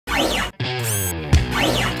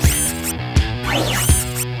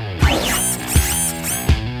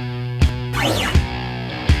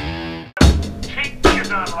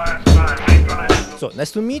So,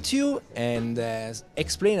 nice to meet you, and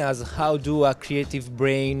explain us how do a creative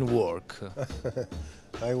brain work.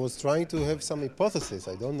 I was trying to have some hypothesis,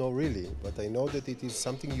 I don't know really, but I know that it is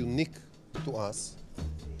something unique to us,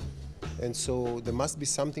 and so there must be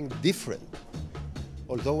something different.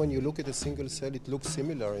 Although when you look at a single cell, it looks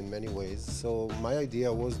similar in many ways. So my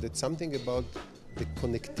idea was that something about the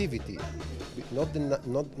connectivity, not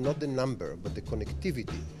the number, but the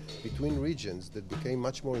connectivity between regions that became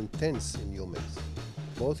much more intense in humans,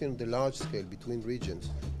 both in the large scale between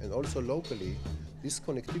regions and also locally. This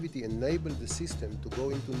connectivity enabled the system to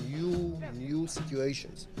go into new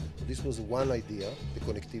situations. This was one idea, the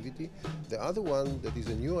connectivity. The other one that is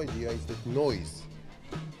a new idea is that noise.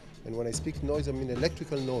 And when I speak noise, I mean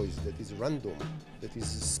electrical noise that is random, that is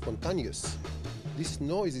spontaneous. This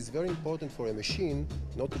noise is very important for a machine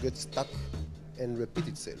not to get stuck and repeat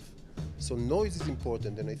itself. So noise is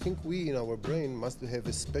important, and I think we in our brain must have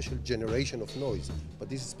a special generation of noise, but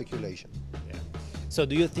this is speculation. Yeah. So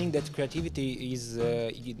do you think that creativity is,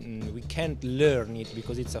 we can't learn it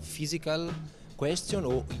because it's a physical question,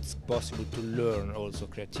 or it's possible to learn also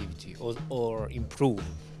creativity or improve?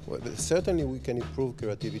 Well, certainly we can improve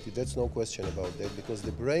creativity, that's no question about that, because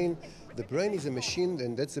the brain is a machine,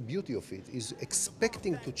 and that's the beauty of it, is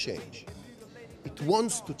expecting to change. It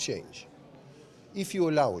wants to change, if you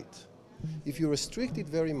allow it. If you restrict it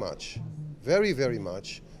very much, very, very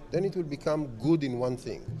much, then it will become good in one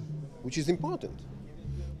thing, which is important.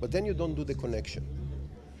 But then you don't do the connection.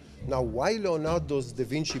 Now, why Leonardo's Da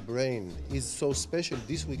Vinci brain is so special,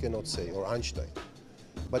 this we cannot say, or Einstein.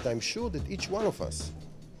 But I'm sure that each one of us,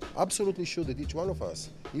 absolutely sure that each one of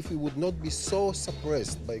us, if we would not be so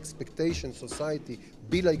suppressed by expectation, society,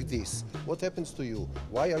 be like this, what happens to you?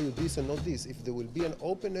 Why are you this and not this? If there will be an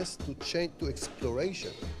openness to change, to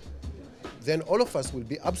exploration, then all of us will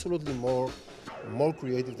be absolutely more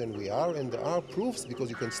creative than we are, and there are proofs, because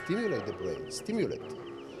you can stimulate the brain,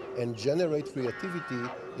 and generate creativity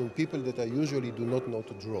in people that I usually do not know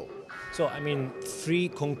to draw. So, I mean, 3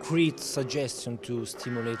 concrete suggestions to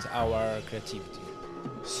stimulate our creativity.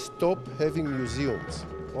 Stop having museums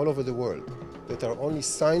all over the world that are only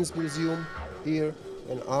science museum here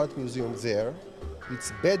and art museum there.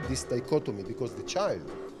 It's bad, this dichotomy, because the child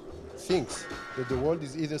thinks that the world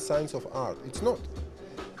is either science or art. It's not.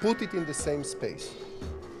 Put it in the same space.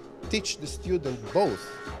 Teach the student both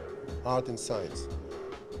art and science.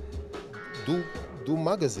 Do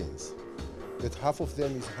magazines that half of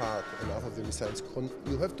them is art and half of them is science.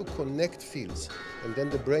 You have to connect fields, and then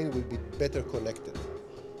the brain will be better connected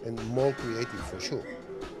and more creative for sure.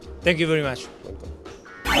 Thank you very much. Welcome.